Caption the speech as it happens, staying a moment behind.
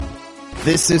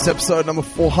This is episode number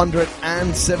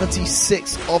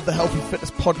 476 of the Healthy Fitness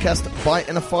Podcast by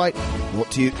In a Fight, brought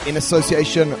to you in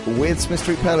association with Smith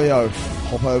Street Paleo.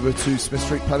 Hop over to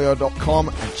smithstreetpaleo.com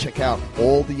and check out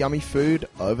all the yummy food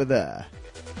over there.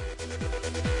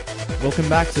 Welcome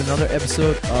back to another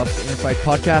episode of the In a Fight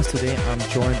Podcast. Today I'm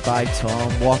joined by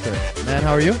Tom Walker. Man,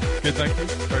 how are you? Good, thank you.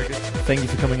 Very good. Thank you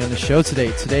for coming on the show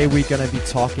today. Today we're going to be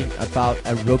talking about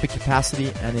aerobic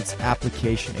capacity and its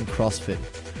application in CrossFit.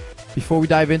 Before we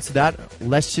dive into that,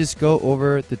 let's just go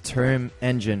over the term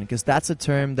engine, because that's a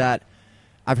term that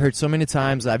I've heard so many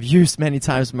times, I've used many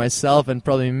times myself, and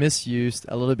probably misused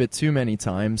a little bit too many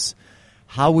times.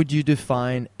 How would you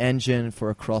define engine for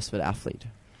a CrossFit athlete?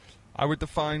 I would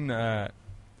define it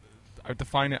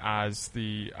as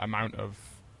the amount of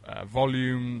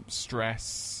volume,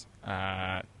 stress,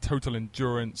 total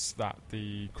endurance that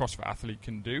the CrossFit athlete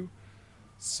can do.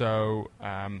 So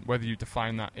whether you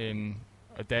define that in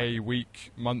a day,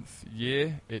 week, month,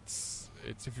 year, it's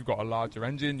if you've got a larger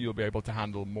engine, you'll be able to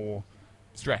handle more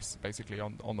stress basically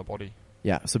on the body.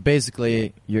 Yeah, so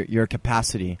basically your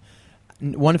capacity.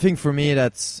 One thing for me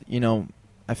that's,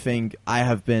 I think I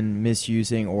have been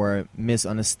misusing or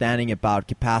misunderstanding about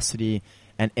capacity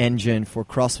and engine for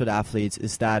CrossFit athletes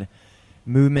is that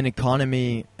movement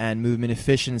economy and movement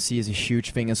efficiency is a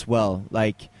huge thing as well.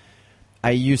 Like, I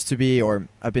used to be, or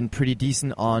I've been pretty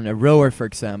decent on a rower, for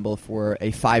example, for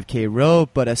a 5K row,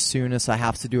 but as soon as I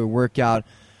have to do a workout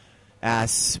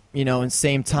as, in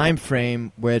same time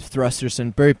frame with thrusters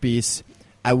and burpees,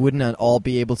 I wouldn't at all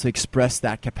be able to express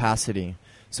that capacity.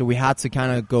 So we had to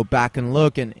kind of go back and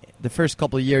look, and the first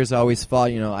couple of years I always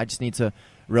thought, I just need to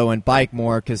row and bike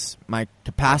more because my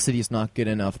capacity is not good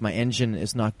enough, my engine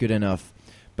is not good enough.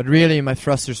 But really my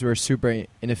thrusters were super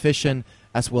inefficient,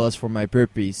 as well as for my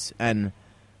burpees. And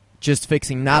just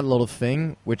fixing that little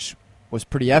thing, which was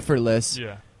pretty effortless,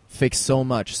 fixed so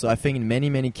much. So I think in many,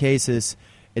 many cases,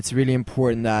 it's really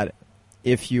important that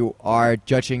if you are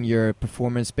judging your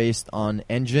performance based on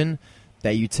engine,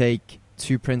 that you take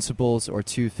two principles or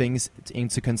two things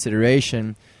into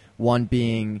consideration. One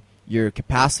being your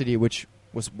capacity, which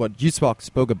was what you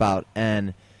spoke about,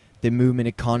 and the movement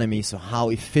economy, so how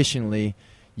efficiently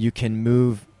you can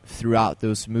move throughout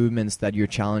those movements that you're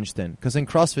challenged in. Because in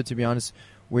CrossFit, to be honest,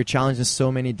 we're challenged in so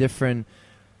many different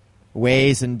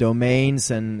ways and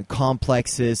domains and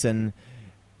complexes, and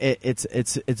it's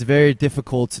very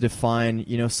difficult to define,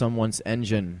 someone's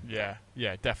engine. Yeah,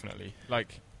 definitely.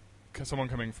 Like, someone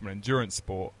coming from an endurance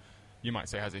sport, you might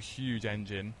say has a huge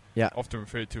engine, often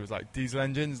referred to as like diesel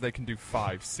engines. They can do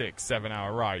 5, 6, 7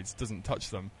 hour rides, doesn't touch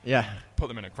them. Put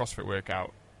them in a CrossFit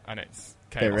workout and it's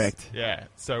chaos. Direct. Yeah,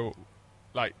 so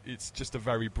like it's just a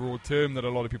very broad term that a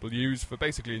lot of people use for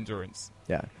basically endurance.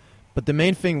 Yeah, but the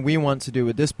main thing we want to do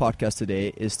with this podcast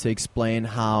today is to explain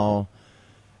how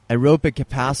aerobic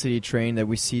capacity training that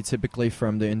we see typically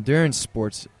from the endurance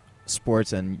sports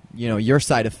and your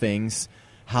side of things,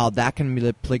 how that can be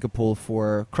applicable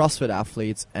for CrossFit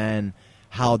athletes and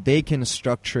how they can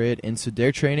structure it into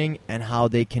their training and how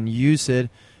they can use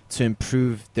it to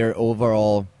improve their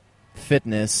overall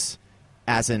fitness,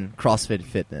 as in CrossFit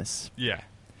fitness. Yeah.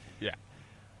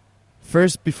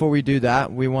 First, before we do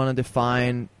that, we want to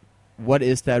define what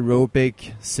is the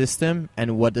aerobic system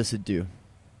and what does it do?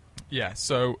 Yeah,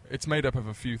 so it's made up of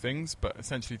a few things, but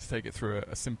essentially to take it through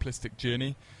a simplistic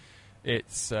journey,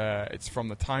 it's from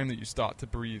the time that you start to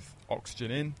breathe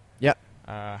oxygen in,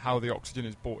 how the oxygen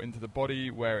is brought into the body,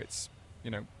 where it's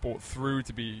brought through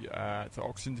to be to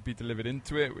oxygen to be delivered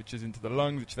into it, which is into the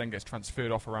lungs, which then gets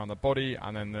transferred off around the body,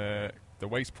 and then the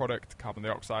waste product, carbon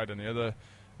dioxide, and the other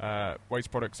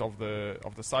waste products of the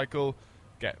cycle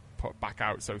get put back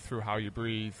out, so through how you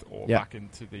breathe or back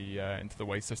into the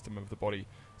waste system of the body.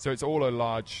 So it's all a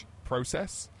large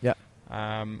process.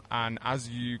 And as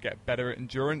you get better at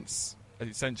endurance,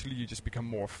 essentially you just become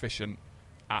more efficient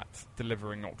at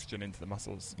delivering oxygen into the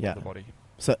muscles of the body.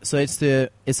 So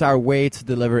it's our way to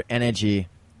deliver energy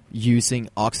using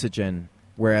oxygen,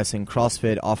 whereas in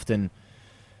CrossFit often,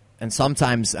 and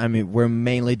sometimes, we're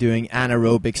mainly doing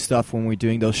anaerobic stuff when we're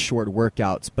doing those short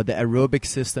workouts, but the aerobic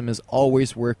system is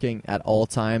always working at all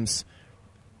times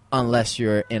unless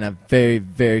you're in a very,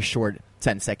 very short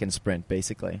 10-second sprint,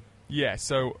 basically. Yeah,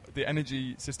 so the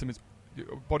energy system is,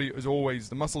 your body is always,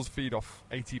 the muscles feed off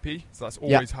ATP, so that's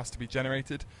always has to be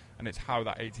generated, and it's how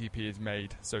that ATP is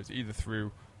made. So it's either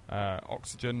through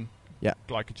oxygen,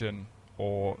 glycogen,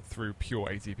 or through pure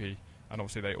ATP. And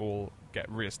obviously they all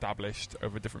get re-established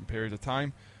over different periods of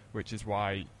time, which is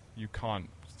why you can't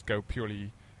go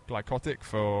purely glycotic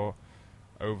for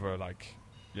over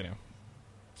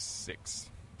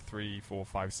 3, 4,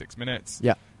 5, 6 minutes.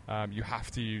 you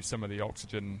have to use some of the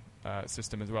oxygen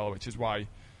system as well, which is why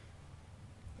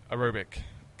aerobic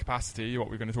capacity, what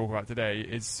we're going to talk about today,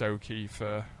 is so key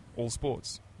for all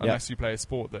sports. Unless you play a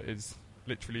sport that is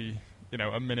literally,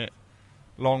 a minute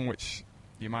long, which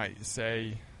you might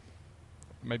say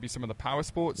maybe some of the power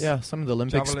sports. Yeah, some of the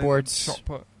Olympic javelin, sports. Shot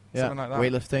put, something like that.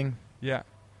 Weightlifting. Yeah.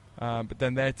 But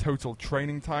then their total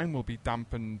training time will be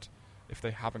dampened if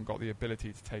they haven't got the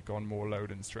ability to take on more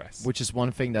load and stress. Which is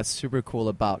one thing that's super cool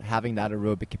about having that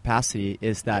aerobic capacity,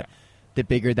 is that the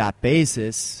bigger that base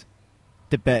is,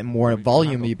 the more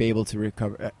volume you'll be able to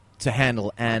recover to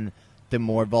handle, and the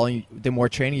more volume, the more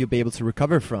training you'll be able to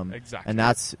recover from. Exactly. And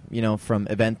that's, from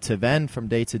event to event, from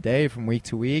day to day, from week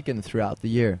to week, and throughout the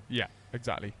year. Yeah,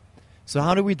 exactly. So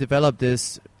how do we develop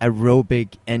this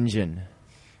aerobic engine?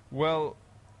 Well,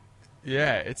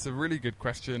 yeah, it's a really good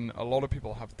question. A lot of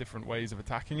people have different ways of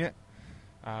attacking it.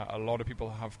 A lot of people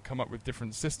have come up with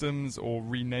different systems or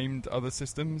renamed other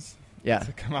systems. Yeah,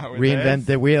 to come out with reinvented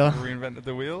the wheel. Reinvented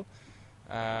the wheel.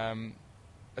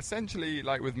 Essentially,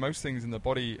 like with most things in the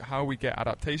body, how we get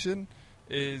adaptation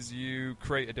is you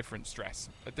create a different stress,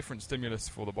 a different stimulus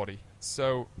for the body.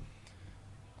 So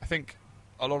I think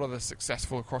a lot of the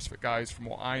successful CrossFit guys, from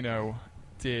what I know,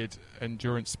 did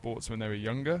endurance sports when they were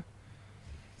younger.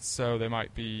 So they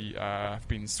might be have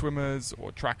been swimmers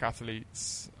or track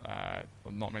athletes.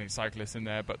 Well, not many cyclists in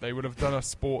there, but they would have done a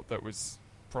sport that was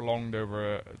prolonged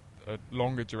over a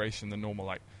longer duration than normal.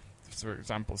 Like, for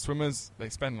example, swimmers, they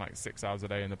spend like 6 hours a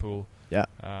day in the pool. Yeah.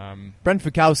 Brent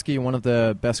Fikowski, one of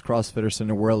the best CrossFitters in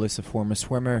the world, is a former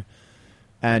swimmer.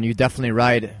 And you're definitely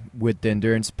right with the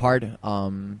endurance part.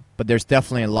 But there's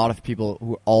definitely a lot of people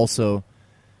who also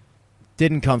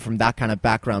didn't come from that kind of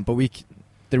background. But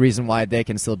the reason why they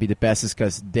can still be the best is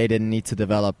because they didn't need to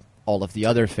develop all of the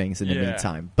other things in the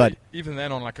meantime. But even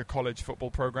then, on like a college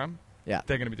football program, they're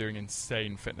going to be doing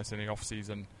insane fitness in the off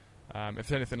season. If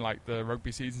it's anything like the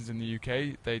rugby seasons in the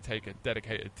UK, they take a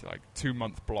dedicated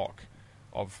 2-month block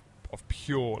of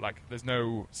pure, there's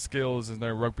no skills, there's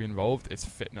no rugby involved, it's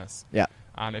fitness. Yeah.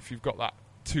 And if you've got that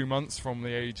 2 months from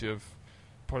the age of,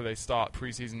 probably they start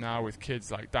pre-season now with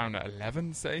kids down at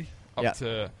 11, say, up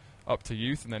to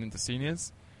youth and then into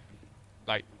seniors,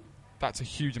 that's a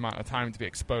huge amount of time to be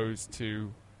exposed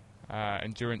to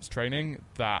endurance training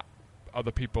that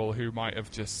other people who might have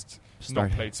just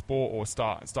not played sport or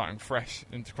starting fresh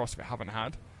into CrossFit haven't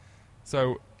had.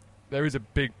 So there is a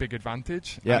big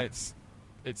advantage, and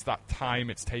it's that time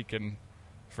it's taken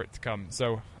for it to come.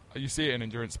 So you see it in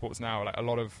endurance sports now. A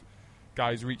lot of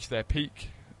guys reach their peak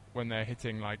when they're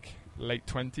hitting late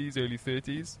 20s, early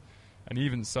 30s, and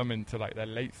even some into their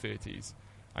late 30s.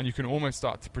 And you can almost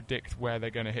start to predict where they're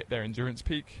going to hit their endurance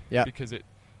peak because it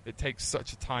takes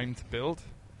such a time to build.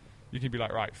 You can be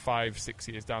right, 5-6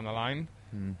 years down the line,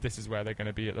 this is where they're going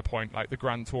to be at the point. Like the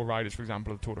Grand Tour riders, for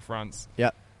example, of the Tour de France.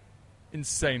 Yeah.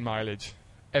 Insane mileage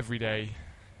every day.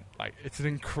 It's an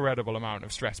incredible amount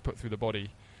of stress put through the body.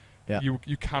 Yeah.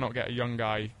 You cannot get a young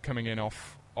guy coming in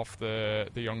off the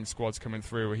young squads coming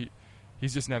through.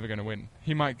 He's just never going to win.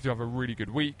 He might have a really good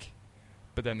week,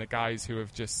 but then the guys who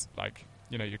have just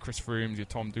your Chris Froomes, your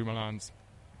Tom Dumoulins,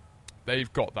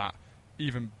 they've got that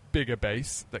even bigger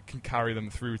base that can carry them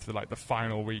through to the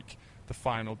final week, the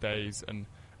final days, and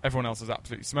everyone else is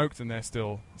absolutely smoked and they're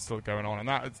still going on. And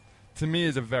that, to me,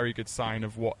 is a very good sign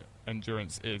of what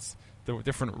endurance is. The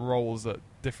different roles that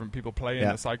different people play in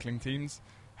the cycling teams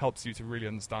helps you to really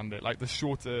understand it.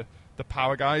 The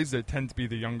power guys, they tend to be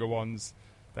the younger ones.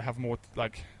 They have more,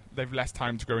 they've less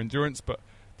time to go endurance, but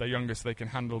they're younger, so they can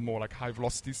handle more high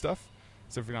velocity stuff.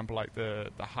 So, for example, the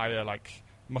higher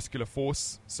muscular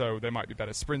force, so they might be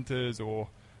better sprinters or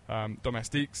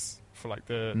domestiques for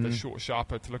the short,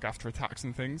 sharper to look after attacks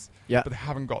and things. Yeah. But they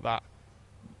haven't got that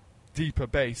deeper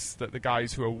base that the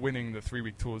guys who are winning the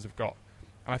 3-week tours have got.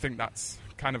 And I think that's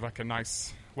kind of a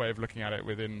nice way of looking at it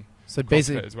within so it CrossFit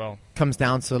basically as well. Comes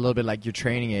down to a little bit like your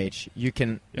training age. You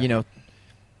can,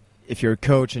 if you're a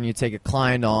coach and you take a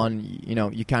client on,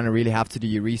 you kind of really have to do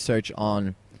your research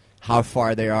on how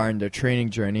far they are in their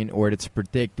training journey in order to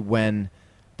predict when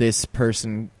this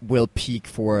person will peak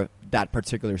for that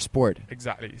particular sport.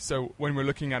 Exactly. So when we're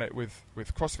looking at it with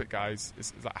CrossFit guys,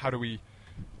 is how do we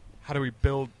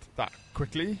build that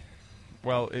quickly?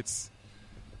 Well, it's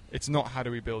not how do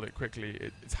we build it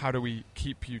quickly. It's how do we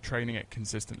keep you training it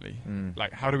consistently?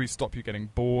 How do we stop you getting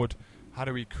bored? How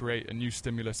do we create a new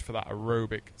stimulus for that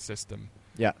aerobic system?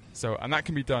 Yeah. So, and that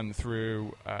can be done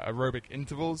through aerobic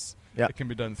intervals. Yeah. It can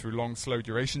be done through long, slow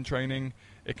duration training.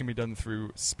 It can be done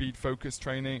through speed focus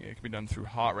training. It can be done through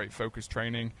heart rate focus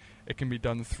training. It can be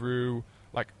done through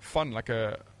fun,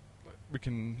 you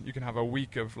can have a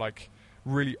week of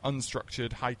really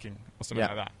unstructured hiking or something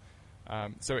like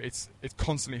that. So it's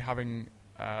constantly having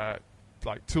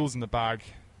like tools in the bag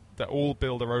that all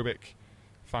build aerobic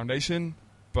foundation,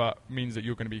 but means that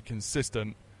you're going to be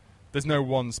consistent. There's no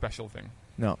one special thing.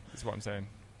 No. That's what I'm saying.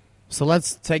 So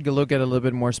let's take a look at a little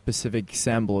bit more specific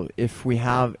example. If we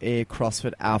have a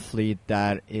CrossFit athlete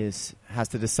that has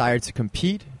the desire to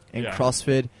compete in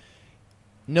CrossFit,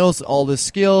 knows all the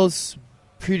skills,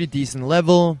 pretty decent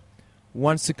level,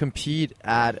 wants to compete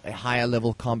at a higher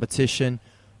level competition,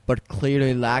 but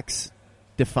clearly lacks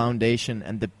the foundation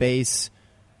and the base,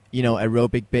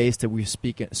 aerobic base that we've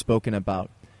spoken about.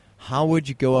 How would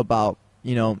you go about,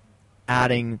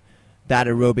 adding that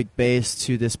aerobic base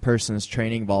to this person's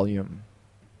training volume?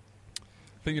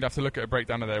 I think you'd have to look at a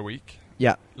breakdown of their week.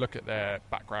 Yeah. Look at their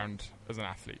background as an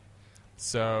athlete.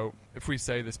 So if we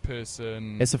say this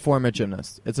person... It's a former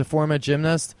gymnast.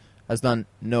 Has done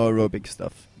no aerobic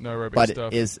stuff. No aerobic but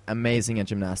stuff. But is amazing at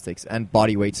gymnastics and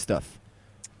body weight stuff.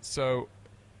 So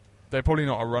they're probably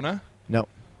not a runner. No.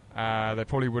 They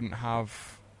probably wouldn't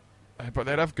have... but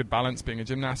they'd have good balance being a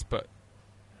gymnast, but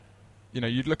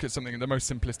you'd look at something in the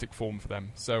most simplistic form for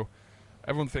them. So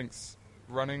everyone thinks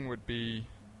running would be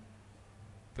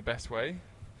the best way,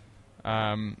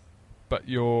 but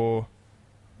you're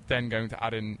then going to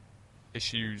add in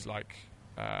issues like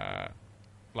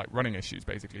running issues,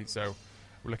 basically. So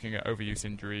we're looking at overuse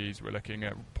injuries, we're looking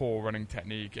at poor running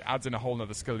technique. It adds in a whole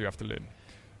other skill you have to learn,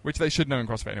 which they should know in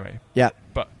CrossFit anyway. Yeah.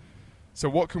 But so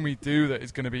what can we do that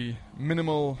is going to be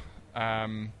minimal,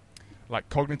 like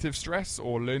cognitive stress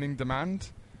or learning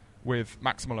demand with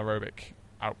maximal aerobic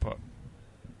output?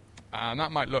 And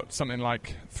that might look something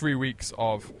like 3 weeks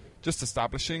of just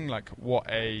establishing like what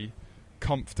a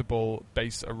comfortable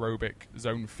base aerobic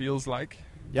zone feels like.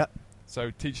 Yep.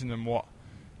 So teaching them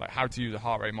how to use a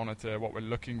heart rate monitor, what we're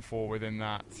looking for within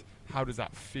that, how does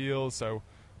that feel? So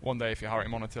one day if your heart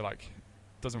rate monitor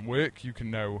doesn't work, you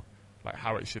can know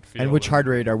how it should feel. And which heart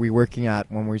rate are we working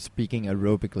at when we're speaking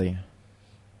aerobically?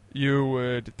 You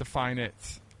would define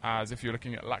it as if you're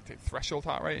looking at lactate threshold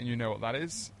heart rate, and you know what that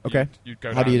is. Okay. You'd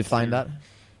go How do you define that?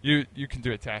 You can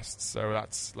do a test. So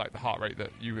that's like the heart rate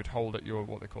that you would hold at your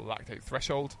what they call lactate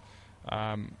threshold,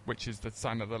 which is the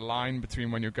sign of the line between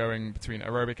when you're going between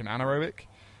aerobic and anaerobic.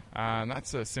 And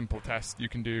that's a simple test. You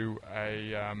can do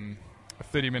a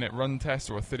 30-minute run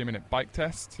test or a 30-minute bike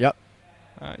test. Yep.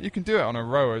 You can do it on a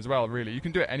rower as well, really. You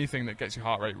can do it anything that gets your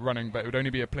heart rate running, but it would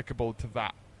only be applicable to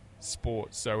that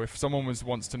sport. So if someone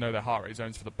wants to know their heart rate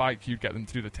zones for the bike, you'd get them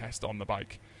to do the test on the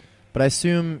bike. But I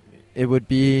assume it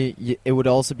would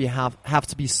also have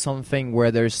to be something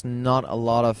where there's not a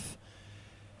lot of,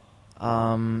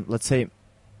 let's say,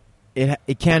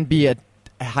 it can be a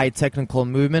high technical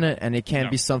movement, and it can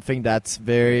be something that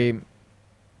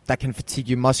can fatigue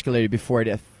you muscularly before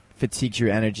it fatigues your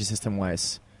energy system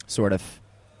wise, sort of.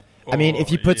 I mean,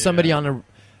 if you put somebody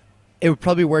it would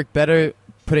probably work better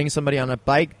putting somebody on a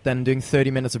bike than doing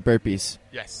 30 minutes of burpees.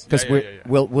 Yes. Because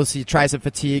we'll see tricep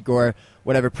fatigue or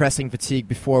whatever pressing fatigue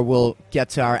before we'll get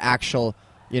to our actual,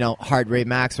 heart rate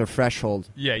max or threshold.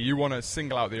 Yeah, you want to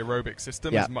single out the aerobic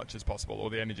system as much as possible, or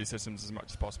the energy systems as much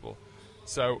as possible.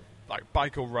 So, like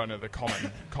bike or run are the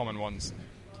common ones.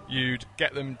 You'd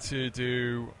get them to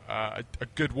do a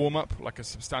good warm-up, like a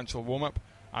substantial warm-up,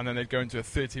 and then they'd go into a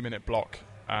 30-minute block.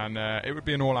 And it would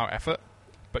be an all-out effort,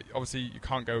 but obviously you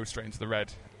can't go straight into the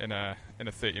red in a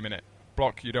 30-minute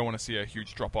block. You don't want to see a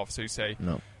huge drop-off. So you say,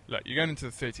 no. Look, you're going into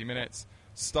the 30 minutes,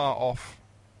 start off,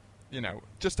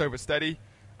 just over steady,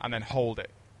 and then hold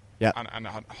it. Yeah. And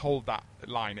hold that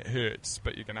line. It hurts,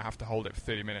 but you're going to have to hold it for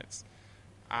 30 minutes.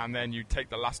 And then you take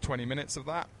the last 20 minutes of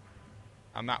that,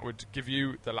 and that would give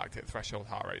you the lactate threshold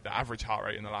heart rate, the average heart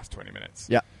rate in the last 20 minutes.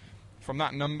 Yeah. From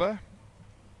that number,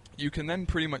 you can then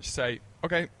pretty much say,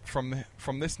 okay, from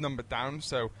this number down,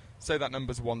 so say that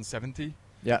number's 170.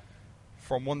 Yeah.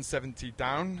 From 170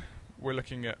 down, we're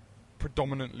looking at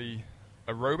predominantly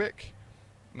aerobic.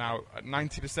 Now, at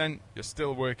 90%, you're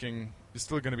still going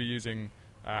to be using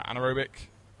anaerobic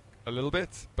a little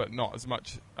bit, but not as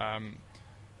much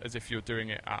as if you're doing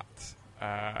it at...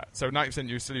 so 90%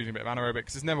 you're still using a bit of anaerobic,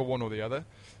 because it's never one or the other.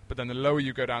 But then the lower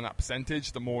you go down that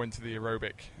percentage, the more into the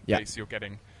aerobic base you're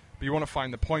getting. But you want to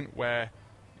find the point where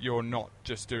you're not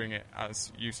just doing it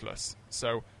as useless.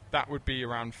 So that would be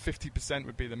around 50%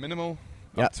 would be the minimal,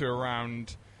 up to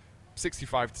around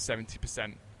 65 to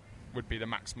 70% would be the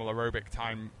maximal aerobic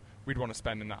time we'd want to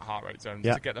spend in that heart rate zone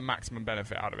to get the maximum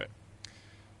benefit out of it.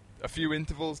 A few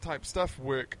intervals type stuff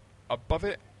work above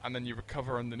it, and then you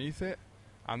recover underneath it,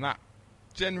 and that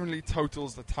generally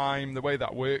totals the time. The way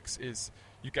that works is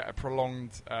you get a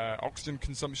prolonged oxygen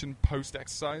consumption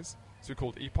post-exercise, so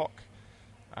called EPOC,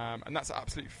 And that's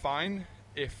absolutely fine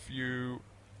if you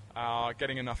are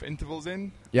getting enough intervals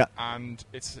in, and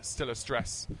it's still a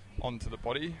stress onto the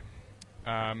body.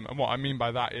 And what I mean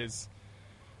by that is,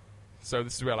 so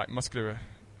this is where like muscular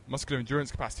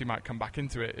endurance capacity might come back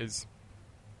into it, is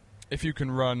if you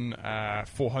can run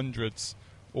 400s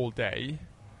all day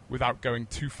without going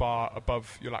too far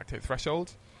above your lactate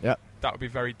threshold, that would be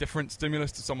very different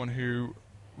stimulus to someone who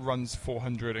runs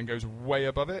 400 and goes way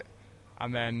above it,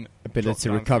 and then ability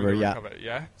to recover.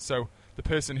 So the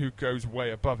person who goes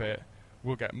way above it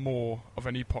will get more of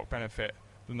an epoch benefit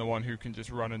than the one who can just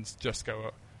run and just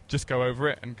go over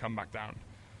it and come back down.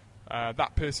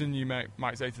 That person, you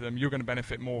might say to them, you're going to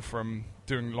benefit more from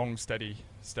doing long, steady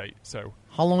state. So,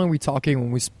 how long are we talking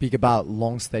when we speak about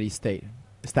long, steady state?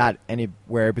 Is that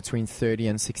anywhere between 30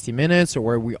 and 60 minutes,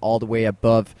 or are we all the way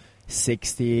above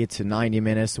 60 to 90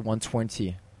 minutes to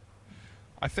 120?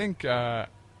 I think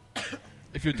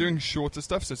if you're doing shorter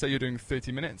stuff, so say you're doing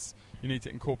 30 minutes, you need to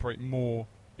incorporate more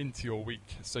into your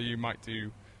week. So you might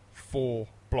do 4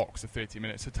 blocks of 30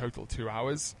 minutes, a total 2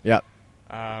 hours. Yeah.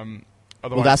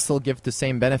 Will that still give the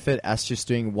same benefit as just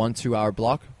doing 1 2-hour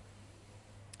block?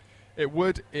 It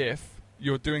would if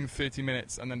you're doing 30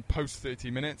 minutes and then post 30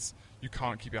 minutes, you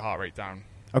can't keep your heart rate down.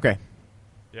 Okay.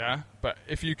 Yeah, but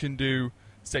if you can do,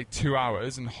 say, 2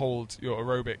 hours and hold your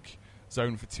aerobic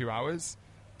zone for 2 hours,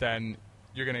 then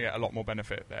you're going to get a lot more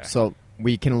benefit there. So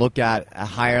we can look at a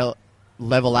higher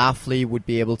level athlete would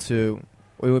be able to,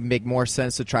 it would make more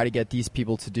sense to try to get these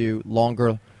people to do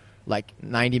longer, like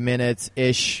 90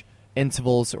 minutes-ish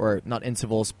intervals, or not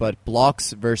intervals, but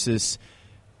blocks, versus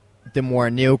the more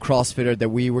neo CrossFitter that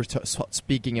we were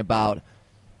speaking about,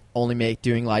 only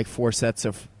doing like 4 sets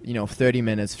of 30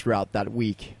 minutes throughout that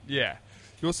week. Yeah.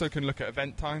 You also can look at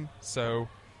event time. So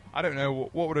I don't know,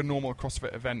 what would a normal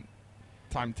CrossFit event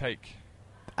time take?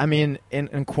 I mean, in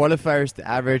qualifiers, the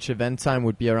average event time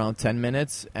would be around 10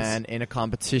 minutes, and in a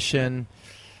competition,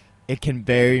 it can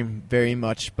vary very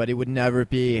much, but it would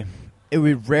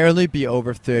rarely be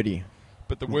over 30.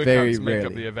 But the workouts make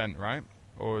up the event, right?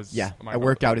 Or a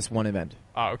workout is one event.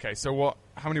 Okay. So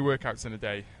how many workouts in a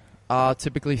day?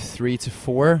 Typically 3 to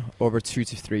 4 over 2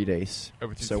 to 3 days.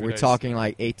 So we're talking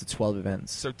like 8 to 12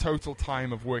 events. So total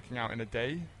time of working out in a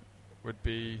day would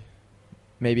be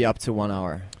maybe up to 1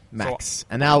 hour max.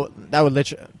 And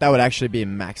that would actually be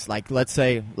max. Like let's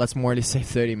more or less say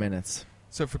 30 minutes.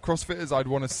 So for CrossFitters, I'd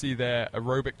want to see their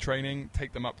aerobic training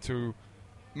take them up to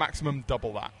maximum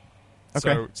double that.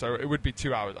 Okay. So it would be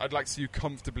 2 hours. I'd like to see you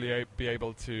comfortably be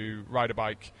able to ride a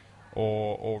bike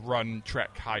or run,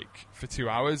 trek, hike for 2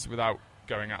 hours without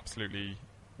going absolutely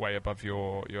way above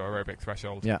your aerobic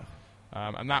threshold. Yeah.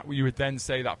 And that you would then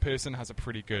say that person has a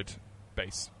pretty good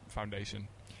base foundation.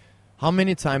 How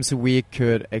many times a week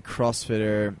could a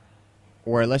CrossFitter,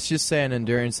 or let's just say an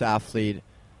endurance athlete,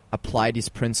 apply these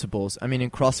principles? I mean, in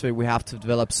CrossFit, we have to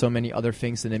develop so many other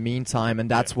things in the meantime,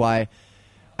 and that's why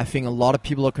I think a lot of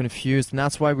people are confused, and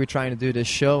that's why we're trying to do this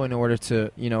show, in order to,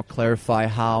 clarify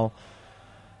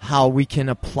how we can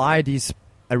apply these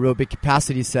aerobic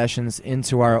capacity sessions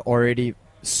into our already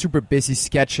super busy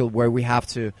schedule, where we have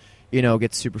to,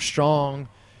 get super strong,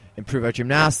 improve our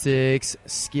gymnastics,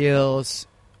 skills,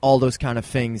 all those kind of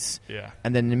things. Yeah.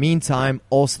 And then in the meantime,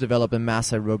 also develop a mass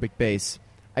aerobic base.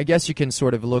 I guess you can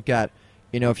sort of look at,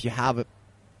 if you have a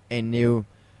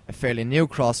fairly new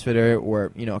CrossFitter, or,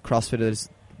 a CrossFitter that's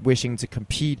wishing to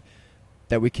compete,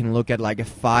 that we can look at like a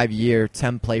 5-year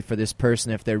template for this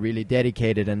person if they're really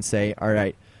dedicated, and say, all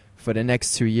right, for the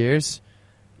next 2 years,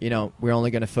 we're only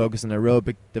going to focus on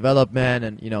aerobic development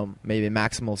and, maybe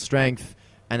maximal strength.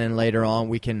 And then later on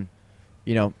we can,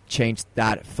 change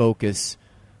that focus,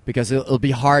 because it'll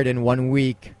be hard in 1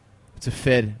 week to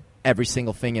fit every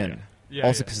single thing in.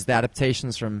 Also, because the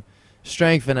adaptations from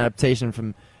strength and adaptation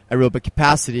from aerobic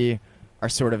capacity are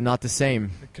sort of not the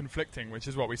same. Conflicting, which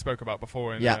is what we spoke about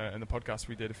before in the podcast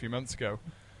we did a few months ago.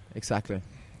 Exactly.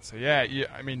 So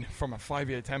I mean, from a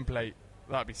 5-year template,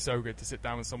 that'd be so good to sit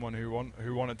down with someone who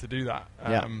wanted to do that.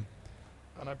 And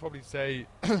I'd probably say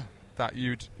that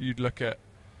you'd look at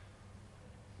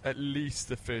least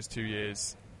the first 2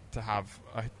 years to have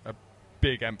a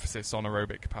big emphasis on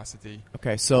aerobic capacity.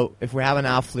 Okay, so if we have an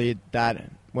athlete that,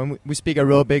 when we speak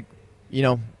aerobic,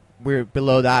 we're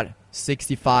below that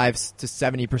 65 to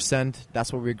 70%.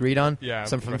 That's what we agreed on. Yeah.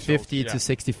 So from 50 to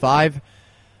 65.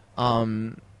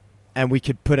 And we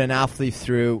could put an athlete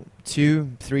through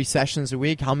 2-3 sessions a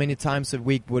week. How many times a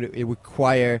week would it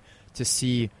require to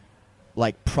see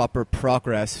like proper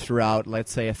progress throughout,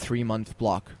 let's say, a 3-month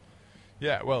block?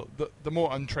 Yeah, well, the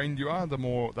more untrained you are, the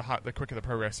quicker the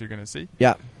progress you're going to see.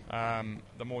 Yeah.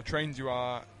 The more trained you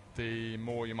are, the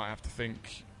more you might have to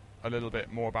think a little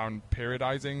bit more about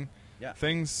periodizing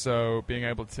things. So being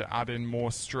able to add in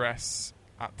more stress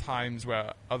at times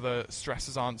where other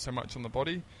stresses aren't so much on the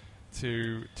body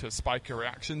to spike a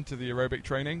reaction to the aerobic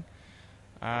training.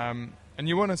 And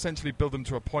you want to essentially build them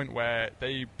to a point where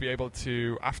they be able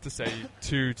to, after say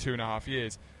 2.5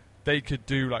 years, they could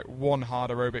do like one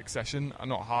hard aerobic session, and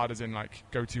not hard as in like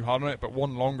go too hard on it, but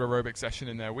one longer aerobic session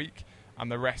in their week,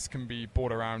 and the rest can be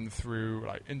brought around through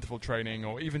like interval training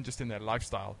or even just in their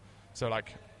lifestyle. So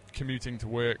like commuting to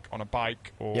work on a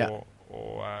bike or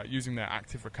using their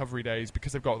active recovery days,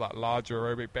 because they've got that larger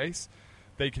aerobic base.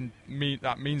 They can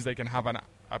that means they can have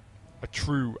a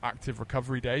true active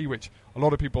recovery day, which a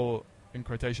lot of people in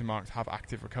quotation marks have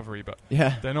active recovery, but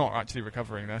they're not actually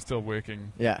recovering. They're still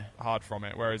working hard from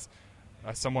it. Whereas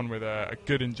someone with a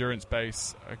good endurance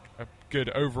base, a good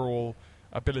overall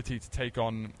ability to take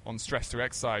on stress through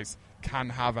exercise, can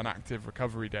have an active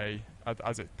recovery day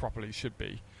as it properly should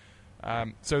be.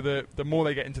 So the more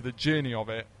they get into the journey of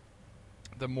it,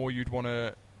 the more you'd want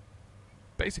to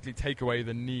basically take away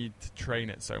the need to train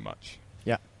it so much.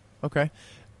 Yeah. Okay.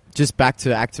 Just back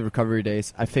to active recovery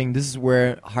days, I think this is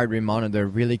where heart rate monitor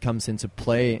really comes into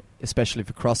play, especially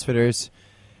for CrossFitters,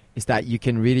 is that you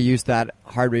can really use that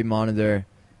heart rate monitor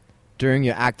during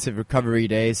your active recovery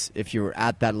days, if you're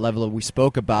at that level that we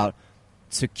spoke about,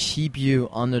 to keep you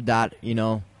under that,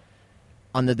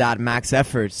 under that max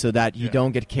effort, so that you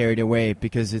don't get carried away,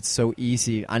 because it's so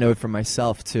easy. I know it for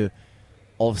myself to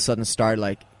all of a sudden start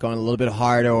like going a little bit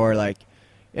harder, or like,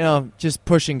 just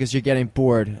pushing because you're getting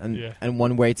bored. And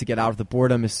one way to get out of the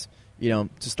boredom is, to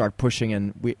start pushing.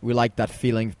 And we like that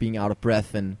feeling of being out of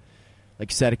breath. And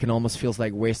like you said, it can almost feel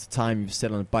like a waste of time. You've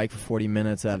sit on a bike for 40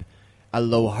 minutes at a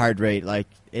low heart rate. Like,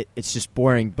 it's just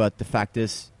boring. But the fact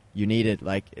is, you need it.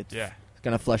 Like, it's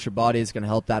going to flush your body. It's going to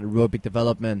help that aerobic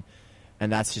development.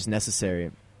 And that's just necessary.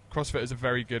 CrossFitters are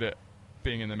very good at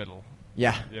being in the middle.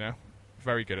 Yeah.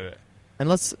 Very good at it. And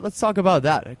let's talk about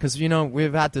that, because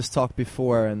we've had this talk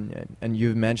before, and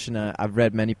you've mentioned, I've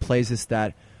read many places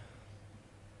that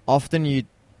often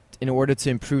in order to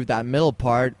improve that middle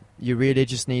part, you really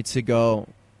just need to go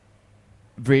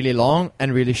really long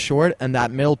and really short, and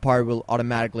that middle part will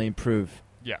automatically improve.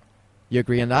 Yeah. You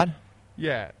agree on that?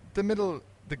 Yeah. The middle,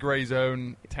 the gray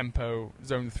zone, tempo,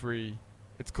 zone 3,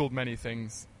 it's called many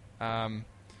things. And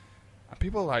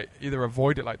people like either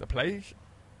avoid it like the plague,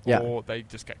 or they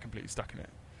just get completely stuck in it.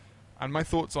 And my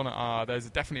thoughts on it are, there's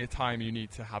definitely a time you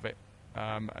need to have it,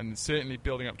 and certainly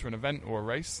building up to an event or a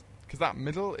race, because that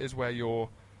middle is where you're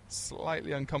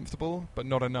slightly uncomfortable, but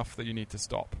not enough that you need to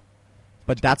stop.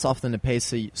 But that's often the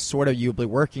pace that you'll be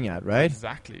working at, right?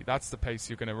 Exactly. That's the pace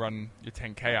you're going to run your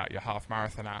 10K at, your half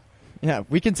marathon at. Yeah,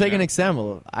 we can take an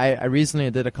example. I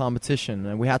recently did a competition,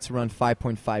 and we had to run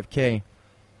 5.5K.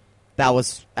 That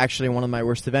was actually one of my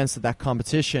worst events at that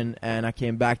competition, and I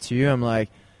came back to you. I'm like,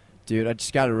 dude, I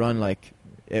just got to run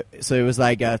so it was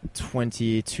like a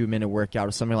 22-minute workout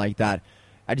or something like that.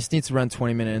 I just need to run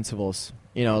 20-minute intervals,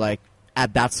 like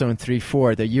at that zone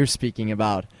 3-4 that you're speaking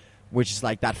about, which is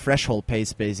like that threshold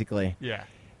pace basically. Yeah.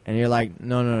 And you're like,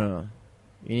 no.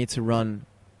 You need to run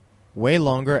way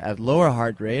longer at lower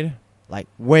heart rate, like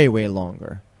way, way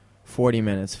longer. 40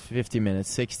 minutes, 50 minutes,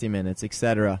 60 minutes,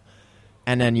 etc.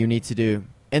 And then you need to do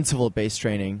interval-based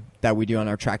training that we do on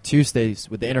our Track Tuesdays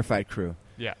with the Inner Fight crew.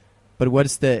 Yeah. But what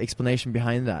is the explanation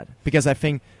behind that? Because I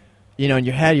think, in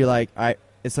your head, you're like,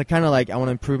 it's like kind of like, I want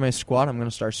to improve my squat, I'm going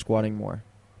to start squatting more.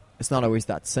 It's not always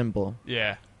that simple.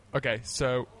 Yeah. Okay,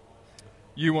 so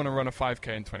you want to run a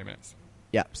 5K in 20 minutes.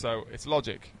 Yeah. So it's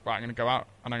logic. Right, I'm going to go out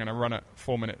and I'm going to run at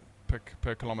 4 minute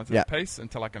per kilometer pace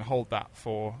until I can hold that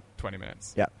for 20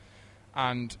 minutes. Yeah.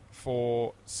 And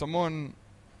for someone...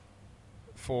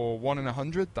 for 1 in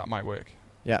 100, that might work.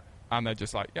 Yeah. And they're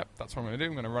just like, yep, that's what I'm going to do.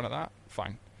 I'm going to run at that.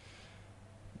 Fine.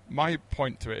 My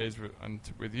point to it is, and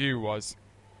with you was,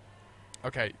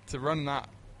 okay, to run that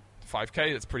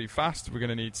 5K, that's pretty fast, we're going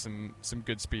to need some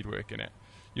good speed work in it.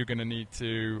 You're going to need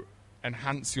to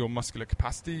enhance your muscular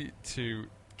capacity to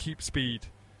keep speed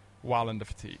while under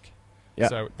fatigue. Yeah.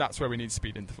 So that's where we need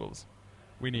speed intervals.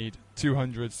 We need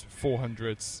 200s,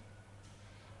 400s,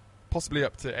 possibly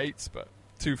up to 8s, but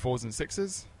 2 4s and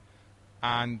 6s,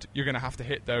 and you're going to have to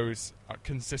hit those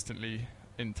consistently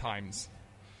in times.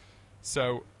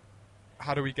 So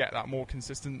how do we get that more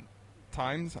consistent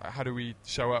times? How do we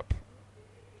show up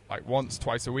like once,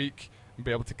 twice a week and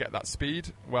be able to get that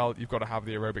speed? Well, you've got to have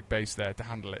the aerobic base there to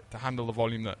handle it, to handle the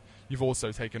volume that you've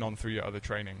also taken on through your other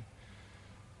training.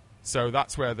 So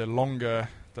that's where the longer,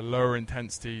 the lower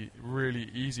intensity, really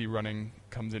easy running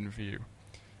comes in for you.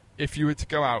 If you were to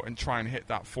go out and try and hit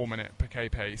that 4 minute per K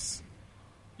pace,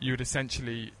 you would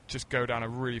essentially just go down a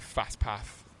really fast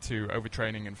path to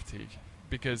overtraining and fatigue,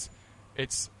 because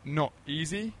it's not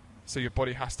easy, so your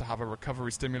body has to have a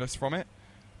recovery stimulus from it,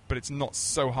 but it's not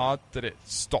so hard that it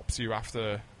stops you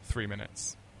after 3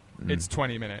 minutes. It's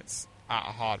 20 minutes at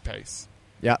a hard pace.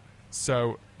 Yeah.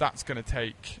 So that's going to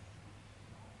take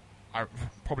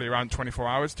probably around 24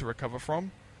 hours to recover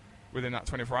from. Within that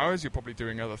 24 hours, you're probably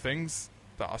doing other things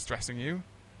that are stressing you.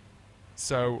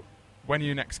 So when are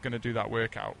you next going to do that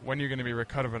workout? When are you going to be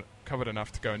recovered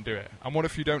enough to go and do it? And what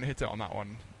if you don't hit it on that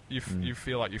one? You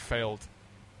feel like you failed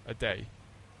a day.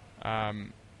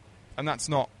 And that's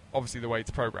not obviously the way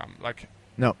to program. Like,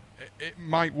 no. It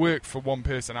might work for one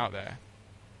person out there,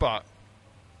 but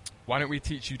why don't we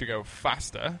teach you to go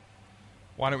faster?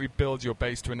 Why don't we build your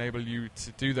base to enable you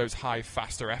to do those high,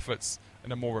 faster efforts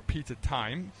in a more repeated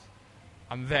time?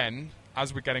 And then,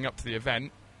 as we're getting up to the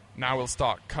event, now we'll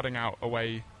start cutting out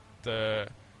away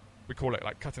we call it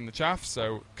like cutting the chaff,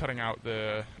 so cutting out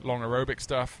the long aerobic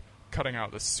stuff, cutting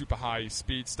out the super high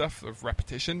speed stuff of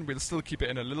repetition. We'll still keep it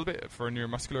in a little bit for a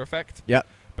neuromuscular effect. Yeah.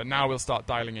 But now we'll start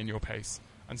dialing in your pace.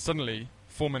 And suddenly,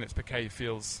 4 minutes per K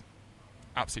feels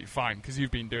absolutely fine, because you've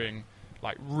been doing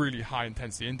like really high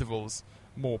intensity intervals,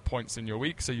 more points in your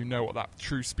week, so you know what that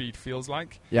true speed feels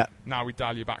like. Yeah. Now we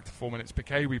dial you back to 4 minutes per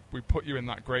K. We put you in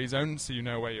that grey zone, so you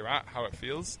know where you're at, how it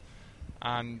feels,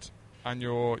 and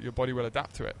your body will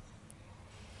adapt to it.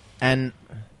 And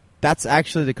that's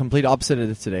actually the complete opposite of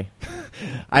this today.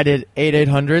 I did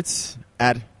 800s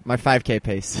at my 5K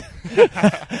pace.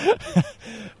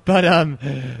 But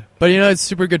you know, it's a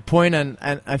super good point, and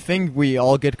I think we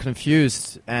all get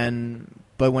confused.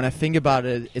 But when I think about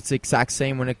it, it's the exact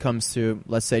same when it comes to,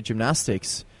 let's say,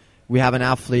 gymnastics. We have an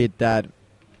athlete that,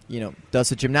 you know,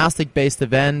 does a gymnastic-based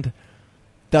event,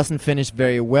 doesn't finish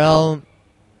very well,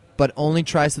 but only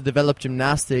tries to develop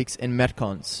gymnastics in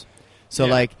Metcons. So,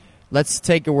 like, let's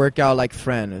take a workout like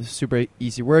Fran, a super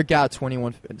easy workout,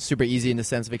 21, super easy in the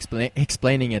sense of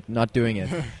explaining it, not doing it.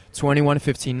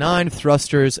 21:59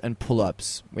 thrusters and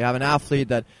pull-ups. We have an athlete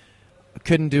that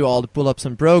couldn't do all the pull-ups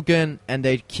unbroken, and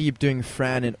they keep doing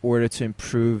Fran in order to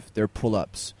improve their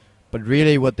pull-ups. But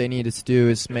really what they needed to do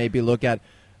is maybe look at,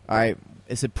 all right,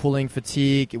 is it pulling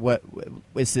fatigue? What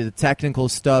is it, the technical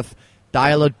stuff?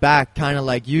 Dial it back, kind of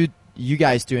like you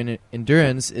guys do in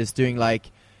endurance, is doing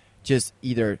like just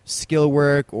either skill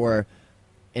work, or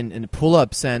in the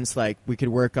pull-up sense, like we could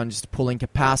work on just pulling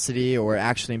capacity or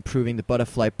actually improving the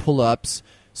butterfly pull-ups,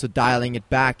 so dialing it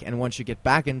back. And once you get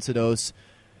back into those,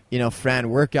 you know, Fran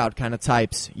workout kind of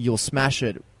types, you'll smash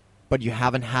it, but you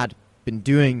haven't been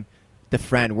doing the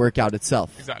Fran workout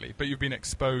itself. Exactly, but you've been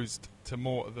exposed to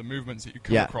more of the movements that you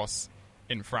come across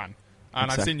in Fran.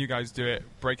 And I've seen you guys do it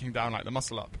breaking down like the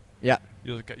muscle up. Yeah.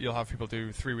 You'll have people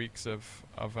do 3 weeks of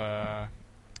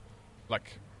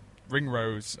like ring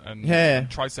rows and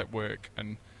tricep work,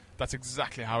 and that's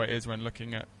exactly how it is when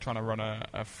looking at trying to run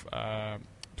a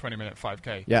 20-minute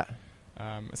 5K. Yeah.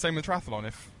 Same with triathlon.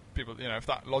 If people, you know, if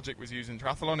that logic was used in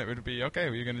triathlon, it would be, okay,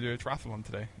 well, you're going to do a triathlon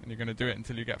today, and you're going to do it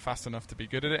until you get fast enough to be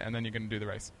good at it, and then you're going to do the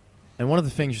race. And one of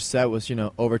the things you said was, you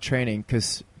know, overtraining,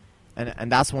 because, and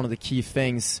that's one of the key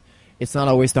things. It's not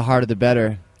always the harder the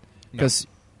better, because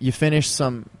you finish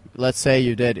some, let's say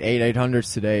you did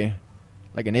 800s today,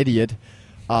 like an idiot,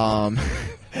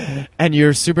 and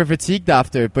you're super fatigued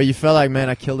after, but you felt like, man,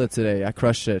 I killed it today, I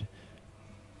crushed it.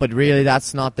 But really,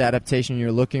 that's not the adaptation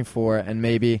you're looking for, and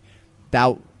maybe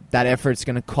that effort's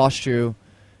going to cost you.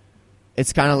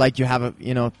 It's kind of like you have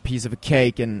a piece of a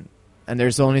cake, and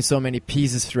there's only so many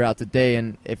pieces throughout the day,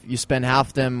 and if you spend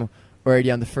half them already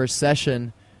on the first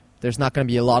session, there's not going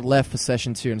to be a lot left for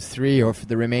session 2 and 3 or for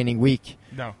the remaining week.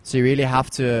 No. So you really have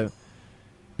to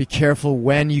be careful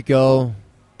when you go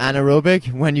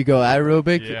anaerobic, when you go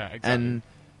aerobic, and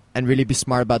really be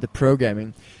smart about the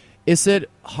programming. Is it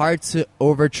hard to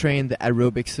overtrain the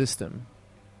aerobic system?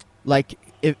 Like,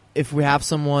 if we have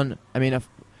someone, I mean,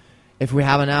 if we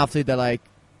have an athlete that like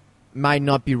might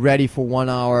not be ready for 1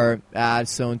 hour at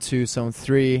zone 2, zone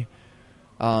 3,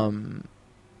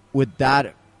 would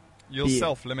that You'll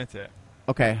self-limit it.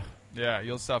 Okay. Yeah,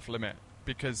 you'll self-limit,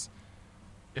 because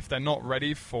if they're not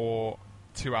ready for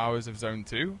 2 hours of zone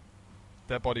 2,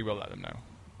 their body will let them know.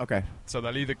 Okay. So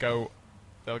they'll either go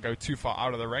too far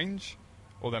out of the range,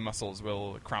 or their muscles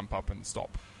will cramp up and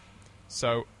stop.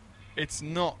 So it's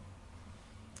not.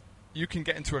 You can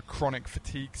get into a chronic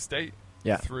fatigue state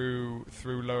through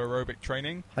low aerobic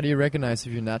training. How do you recognize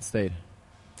if you're in that state?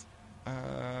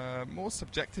 More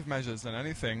subjective measures than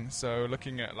anything. So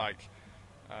looking at like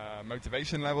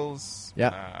motivation levels,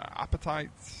 appetite,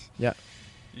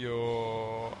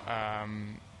 your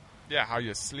how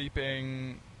you're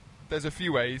sleeping, there's a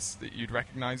few ways that you'd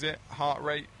recognize it. Heart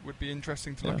rate would be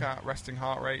interesting to look at, resting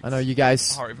heart rate. I know you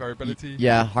guys... Heart rate variability.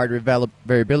 Heart rate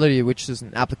variability, which is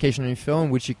an application on your phone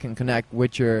which you can connect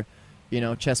with your,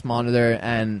 chest monitor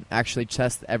and actually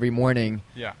test every morning.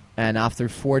 Yeah. And after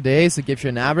 4 days, it gives you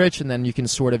an average, and then you can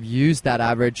sort of use that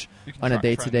average on a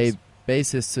day-to-day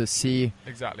basis to see...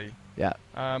 Exactly. Yeah.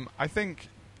 I think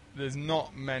there's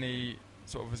not many,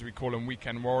 sort of as we call them,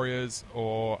 weekend warriors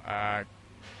or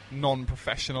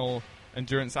non-professional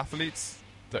endurance athletes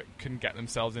that can get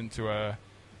themselves into a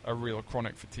real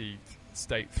chronic fatigue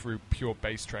state through pure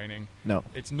base training. No.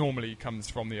 It normally comes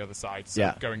from the other side.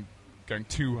 So going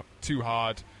too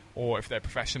hard, or if they're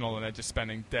professional and they're just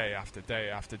spending day after day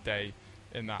after day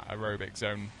in that aerobic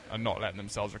zone and not letting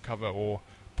themselves recover or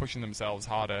pushing themselves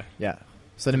harder. Yeah.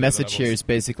 So the message here is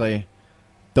basically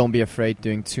don't be afraid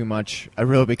doing too much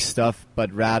aerobic stuff,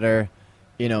 but rather,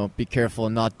 be careful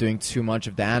not doing too much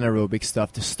of the anaerobic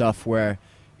stuff, the stuff where,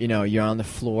 you're on the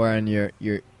floor and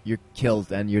you're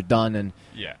killed and you're done and,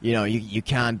 you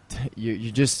can't,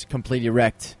 you're just completely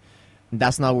wrecked. And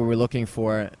that's not what we're looking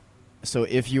for. So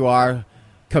if you are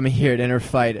coming here to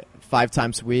Interfight 5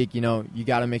 times a week, you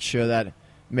got to make sure that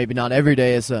maybe not every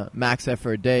day is a max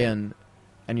effort day, and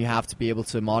you have to be able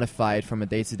to modify it from a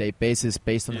day-to-day basis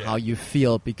based on how you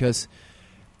feel, because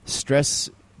stress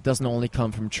doesn't only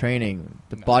come from training.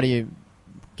 The body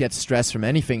gets stress from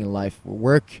anything in life,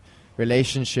 work,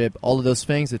 relationship, all of those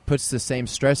things. It puts the same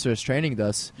stressor as training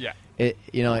does. Yeah.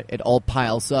 It all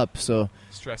piles up. So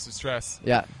stress is stress.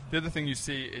 Yeah. The other thing you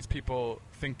see is people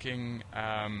thinking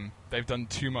they've done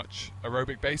too much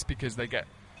aerobic base because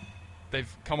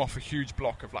they've come off a huge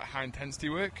block of like high intensity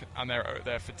work and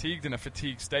they're fatigued, in a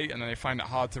fatigued state, and then they find it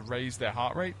hard to raise their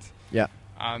heart rate. Yeah.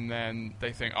 And then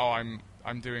they think, oh,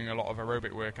 I'm doing a lot of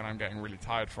aerobic work and I'm getting really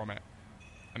tired from it.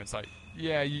 And it's like,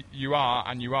 yeah, you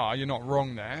are, you're not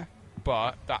wrong there,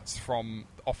 but that's from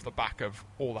off the back of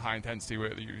all the high intensity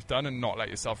work that you've done and not let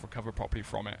yourself recover properly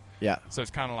from it. Yeah. So it's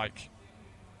kind of like,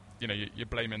 you're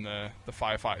blaming the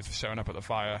firefighters for showing up at the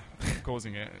fire and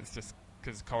causing it. It's just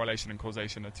because correlation and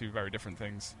causation are two very different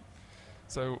things.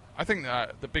 So I think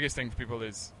that the biggest thing for people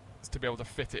is to be able to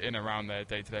fit it in around their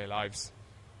day-to-day lives.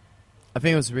 I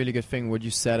think it was a really good thing what you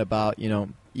said about,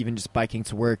 even just biking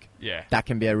to work. Yeah. That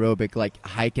can be aerobic, like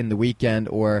hike in the weekend,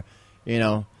 or,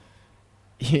 in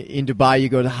Dubai you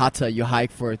go to Hatta, you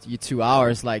hike for 2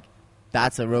 hours, like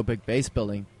that's aerobic base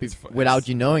building without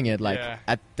you knowing it, like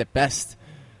at the best.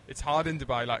 It's hard in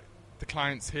Dubai, like the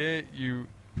clients here, you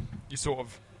sort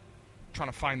of trying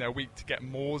to find their week to get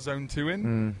more zone 2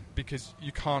 in because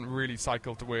you can't really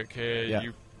cycle to work here. Yeah.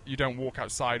 You don't walk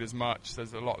outside as much.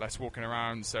 There's a lot less walking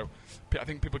around. So I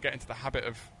think people get into the habit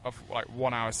of like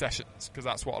 1 hour sessions because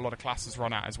that's what a lot of classes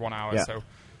run at, is 1 hour. Yeah. So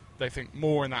they think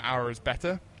more in that hour is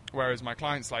better. Whereas my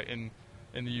clients like in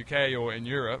the UK or in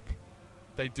Europe,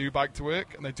 they do bike to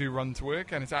work and they do run to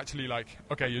work. And it's actually like,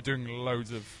 okay, you're doing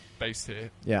loads of base here.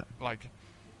 Yeah. Like,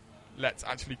 let's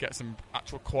actually get some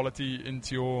actual quality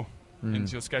into your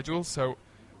schedule. So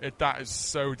that is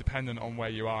so dependent on where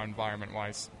you are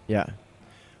environment-wise. Yeah.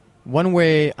 One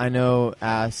way I know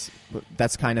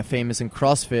that's kind of famous in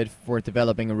CrossFit for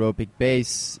developing aerobic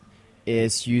base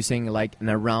is using like an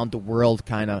around-the-world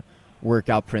kind of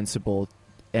workout principle.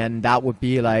 And that would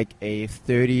be like a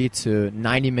 30 to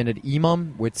 90-minute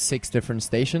EMOM with 6 different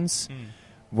stations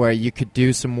where you could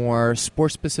do some more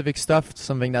sport-specific stuff,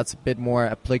 something that's a bit more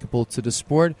applicable to the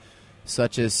sport,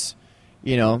 such as,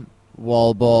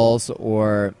 wall balls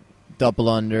or double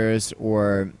unders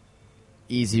or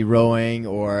easy rowing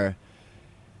or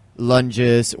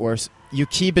lunges, or you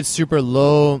keep it super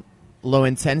low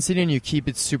intensity and you keep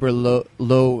it super low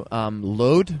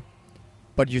load,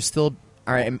 but you still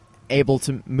are able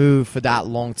to move for that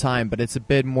long time, but it's a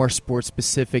bit more sport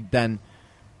specific than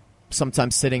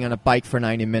sometimes sitting on a bike for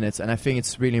 90 minutes. And I think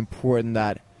it's really important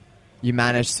that you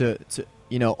manage to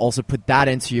also put that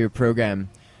into your program.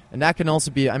 And that can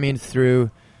also be,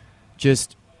 through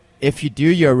just, if you do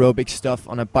your aerobic stuff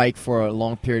on a bike for a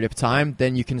long period of time,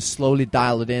 then you can slowly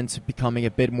dial it into becoming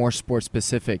a bit more sport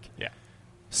specific. Yeah.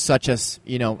 Such as,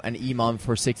 an EMOM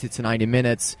for 60 to 90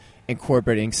 minutes,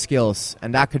 incorporating skills.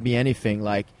 And that could be anything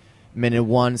like minute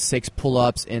 1, 6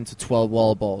 pull-ups into 12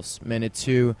 wall balls. Minute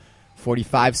 2,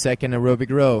 45-second aerobic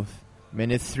row.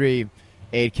 Minute 3,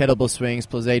 8 kettlebell swings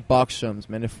plus 8 box jumps.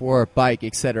 Minute 4, bike,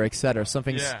 etc., etc.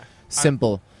 Something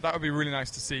simple. That would be really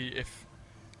nice to see if,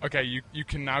 okay, you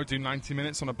can now do 90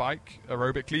 minutes on a bike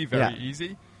aerobically, very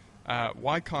easy.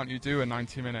 Why can't you do a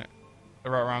 90-minute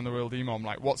around the world EMOM,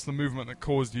 like what's the movement that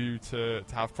caused you to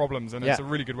have problems, and it's a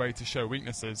really good way to show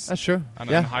weaknesses. That's true. And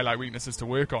then highlight weaknesses to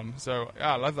work on. So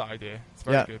I love that idea. It's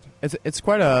very good. It's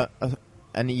quite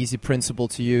an easy principle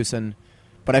to use,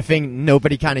 but I think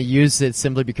nobody kind of uses it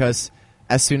simply because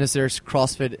as soon as there's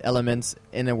CrossFit elements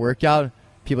in a workout,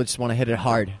 people just want to hit it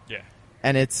hard. Yeah.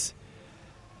 And it's,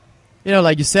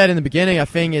 like you said in the beginning, I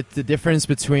think the difference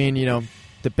between,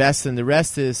 the best and the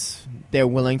rest is they're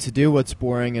willing to do what's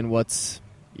boring and what's,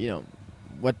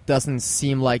 what doesn't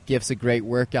seem like gives a great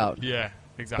workout. Yeah,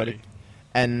 exactly.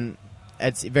 And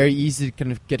it's very easy to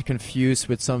kind of get confused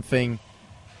with something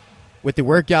with the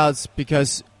workouts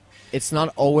because it's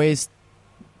not always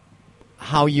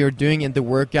how you're doing in the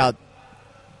workout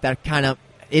that kind of,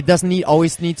 it doesn't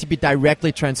always need to be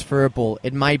directly transferable.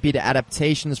 It might be the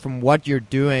adaptations from what you're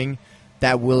doing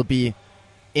that will be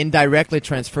indirectly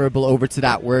transferable over to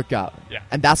that workout. Yeah.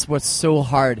 And that's what's so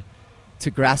hard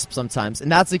to grasp sometimes. And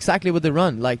that's exactly what they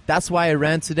run. Like, that's why I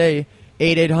ran today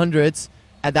 800s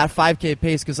at that 5K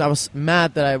pace, because I was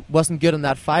mad that I wasn't good on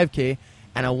that 5K,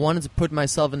 and I wanted to put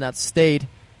myself in that state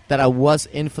that I was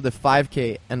in for the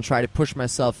 5K and try to push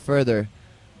myself further.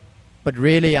 But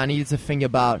really, I needed to think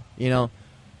about,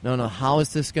 how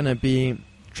is this going to be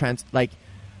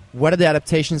what are the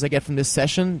adaptations I get from this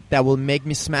session that will make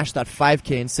me smash that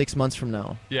 5K in 6 months from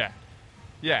now? Yeah.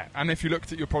 Yeah, and if you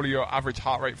looked at your average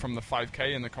heart rate from the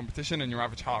 5K in the competition and your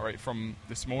average heart rate from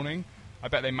this morning, I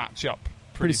bet they match up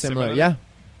pretty similar. Yeah.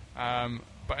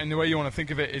 But in the way you want to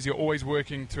think of it is you're always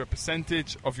working to a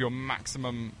percentage of your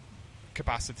maximum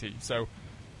capacity. So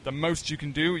the most you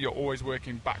can do, you're always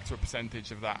working back to a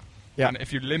percentage of that. Yeah. And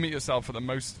if you limit yourself for the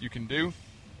most you can do,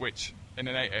 which in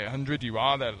an 800 you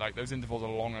are, like those intervals are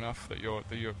long enough that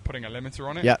you're putting a limiter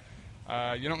on it. Yeah.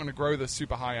 You're not going to grow the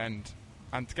super high end,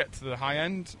 and to get to the high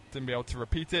end, to be able to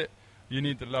repeat it, you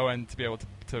need the low end to be able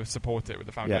to support it with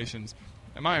the foundations.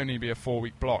 Yeah. It might only be a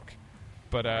 4-week block,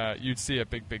 but you'd see a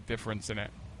big difference in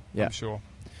it. Yeah. I'm sure.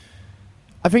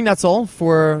 I think that's all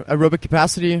for aerobic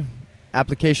capacity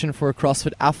application for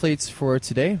CrossFit athletes for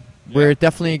today. Yeah. We're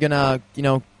definitely gonna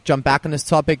jump back on this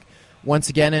topic once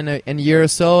again in a year or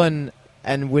so,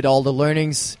 and with all the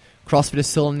learnings, CrossFit is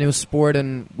still a new sport,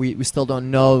 and we still don't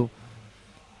know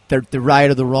the right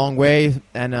or the wrong way,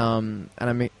 and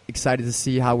I'm excited to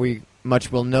see how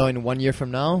much we'll know in 1 year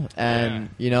from now, and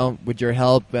with your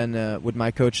help and with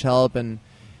my coach help, and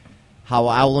how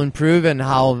I will improve, and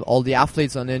how all the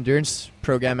athletes on the endurance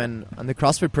program and on the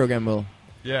CrossFit program will.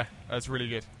 Yeah, that's really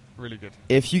good. Really good.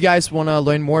 If you guys want to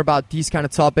learn more about these kind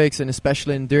of topics, and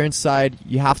especially endurance side,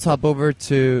 you have to hop over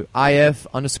to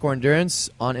IF_endurance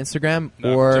on Instagram,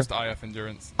 or just IF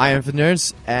Endurance. IF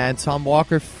Endurance and Tom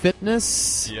Walker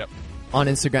Fitness on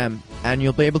Instagram, and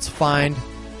you'll be able to find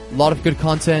a lot of good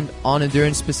content on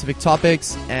endurance specific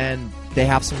topics, and they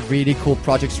have some really cool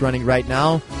projects running right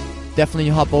now. Definitely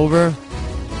hop over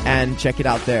and check it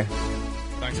out there.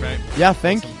 Thanks, mate. Yeah,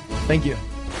 thank you.